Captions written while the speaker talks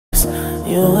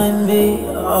You and me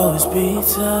always be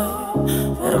tight.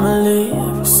 Family,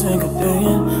 every single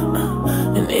billion.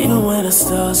 And even when the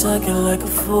stars acting like a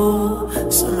fool,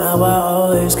 somehow I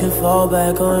always can fall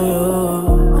back on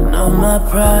you. I know my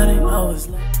pride ain't always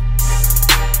like.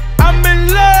 I'm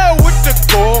in love with the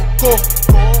Koko.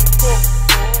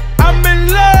 I'm in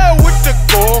love with the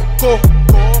Koko.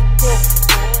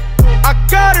 I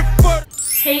got it for.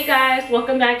 Hey guys,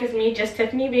 welcome back. It's me, just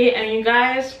TiffanyB, and you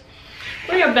guys,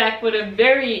 we are back with a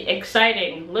very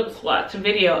exciting lip swatch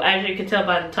video, as you can tell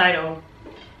by the title.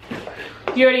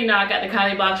 You already know I got the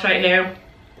Kylie box right here.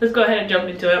 Let's go ahead and jump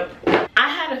into it. I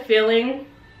had a feeling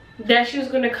that she was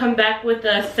going to come back with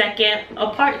a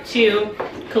part 2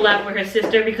 collab with her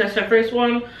sister, because her first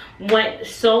one went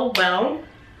so well.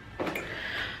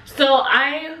 So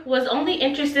I was only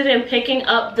interested in picking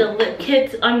up the lip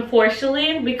kits,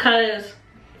 unfortunately, because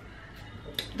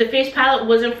the face palette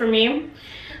wasn't for me.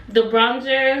 The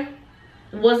bronzer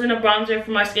wasn't a bronzer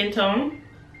for my skin tone.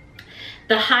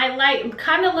 The highlight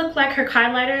kind of looked like her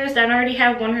highlighters. I already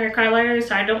have one of her highlighters,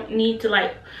 so I don't need to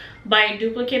like buy a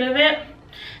duplicate of it.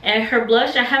 And her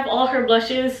blush, I have all her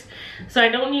blushes, so I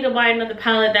don't need to buy another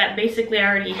palette that basically I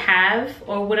already have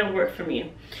or wouldn't work for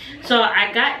me. So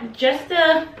I got just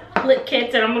the lip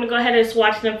kits, and I'm going to go ahead and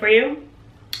swatch them for you.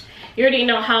 You already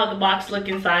know how the box look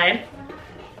inside.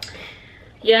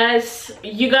 Yes,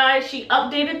 you guys, she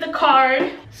updated the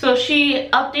card. So she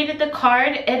updated the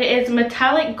card. It is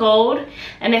metallic gold,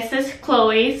 and it says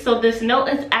Chloe. So this note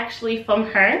is actually from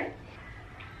her.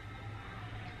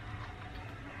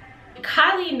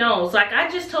 Kylie knows. Like, I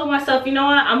just told myself, you know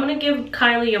what, I'm gonna give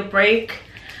Kylie a break.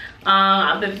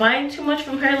 I've been buying too much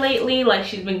from her lately. Like,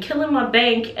 she's been killing my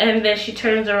bank, and then she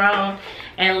turns around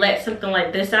and lets something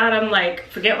like this out. I'm like,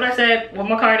 forget what I said. Where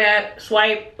my card at?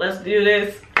 Swipe. Let's do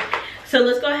this. So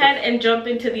let's go ahead and jump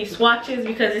into these swatches,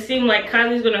 because it seemed like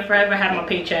Kylie's gonna forever have my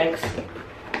paychecks.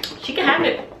 She can have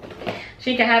it.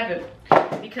 She can have it,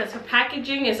 because her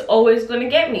packaging is always gonna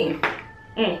get me.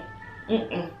 And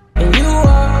you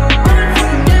are.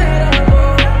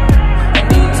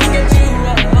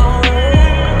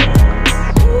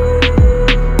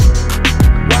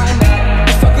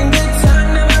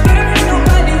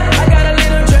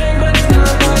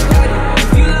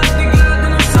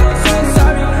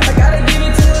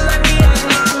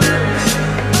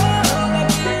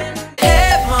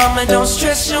 Don't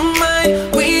stress your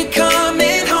mind, we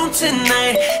coming home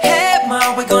tonight. Hey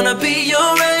ma, we're gonna be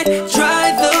alright.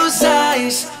 Dry those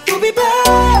eyes, we'll be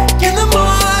back in the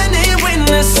morning when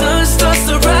the sun starts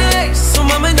to rise. So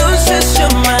mama, don't stress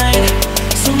your mind.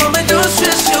 So mama, don't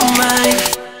stress your mind.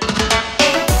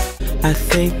 I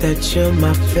think that you're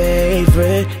my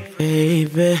favorite.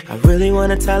 I really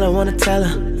wanna tell her,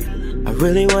 I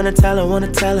really wanna tell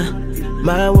her.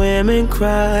 My women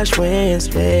crush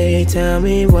Wednesday, tell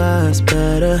me what's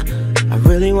better. I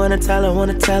really wanna tell her,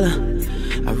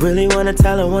 I really wanna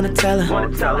tell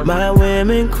her. My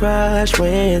women crush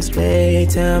Wednesday,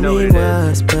 tell me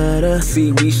what's better.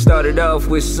 See, we started off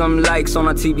with some likes on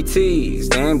our TBTs.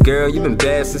 Damn girl, you been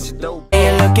bad since you dope.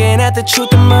 Ain't looking at the truth,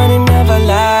 the money never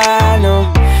lie,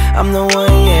 no. I'm the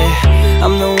one, yeah,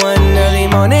 I'm the one. Early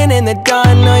morning in the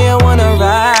dawn, know you wanna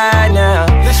ride now.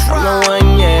 I'm the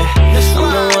one, yeah, I'm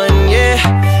the one,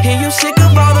 yeah. Hear you sick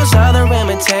of all those other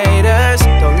imitators.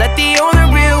 Don't let the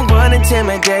only real one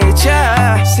intimidate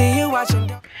ya. See you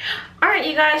watching. alright,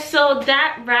 you guys, so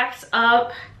that wraps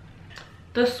up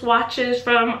the swatches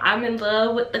from I'm in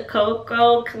Love with the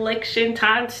Koko Collection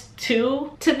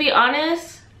 ×2. To be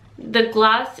honest, the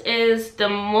gloss is the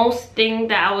most thing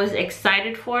that I was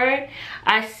excited for.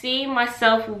 I see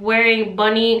myself wearing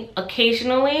bunny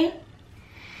occasionally.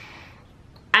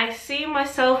 I see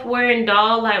myself wearing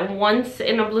doll like once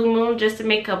in a blue moon, just to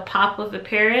make a pop of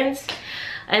appearance.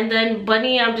 And then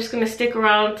bunny, I'm just gonna stick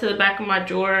around to the back of my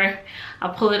drawer.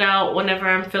 I'll pull it out whenever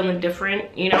I'm feeling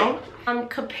different, you know.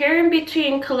 Comparing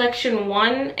between collection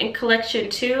 1 and collection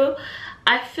 2,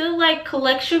 I feel like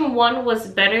collection 1 was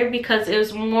better because it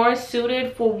was more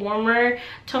suited for warmer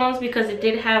tones, because it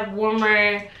did have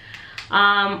warmer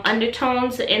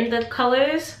undertones in the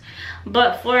colors.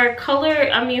 But for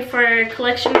for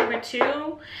collection number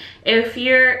 2, if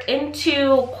you're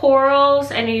into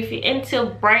corals and if you're into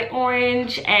bright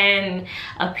orange and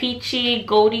a peachy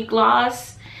goldy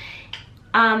gloss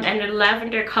and a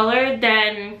lavender color,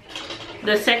 then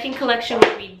the second collection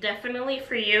would be definitely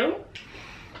for you.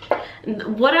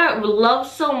 What I love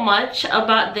so much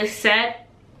about this set,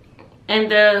 and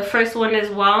the first one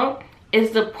as well, is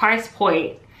the price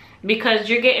point. Because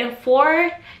you're getting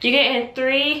 3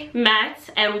 mattes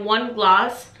and 1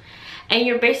 gloss, and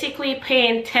you're basically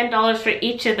paying $10 for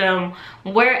each of them,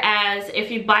 whereas if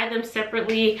you buy them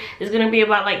separately, it's gonna be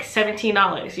about like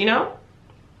 $17, you know?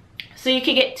 So you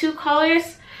can get 2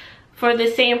 colors for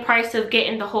the same price of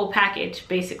getting the whole package,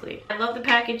 basically. I love the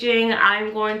packaging.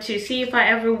 I'm going to see if I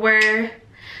ever wear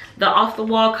the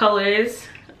off-the-wall colors.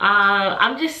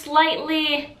 I'm just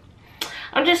slightly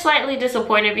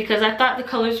disappointed because I thought the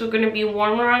colors were going to be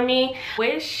warmer on me.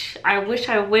 I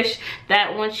wish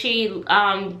that when she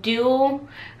do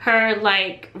her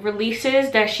like releases,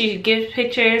 that she gives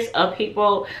pictures of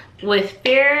people with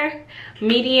fair,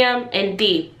 medium, and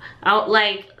deep.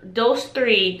 Like those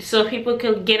 3, so people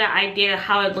could get an idea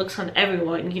how it looks on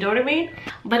everyone, you know what I mean?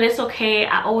 But it's okay,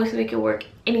 I always make it work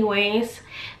anyways.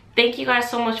 Thank you guys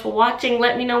so much for watching.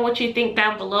 Let me know what you think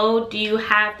down below. Do you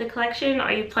have the collection?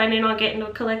 Are you planning on getting the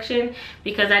collection?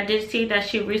 Because I did see that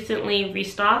she recently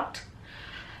restocked.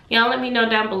 Y'all let me know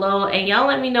down below, and y'all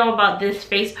let me know about this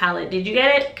face palette. Did you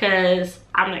get it? Because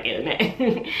I'm not getting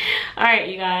it. All right,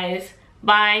 you guys,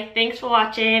 bye. Thanks for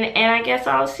watching, and I guess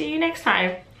I'll see you next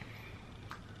time.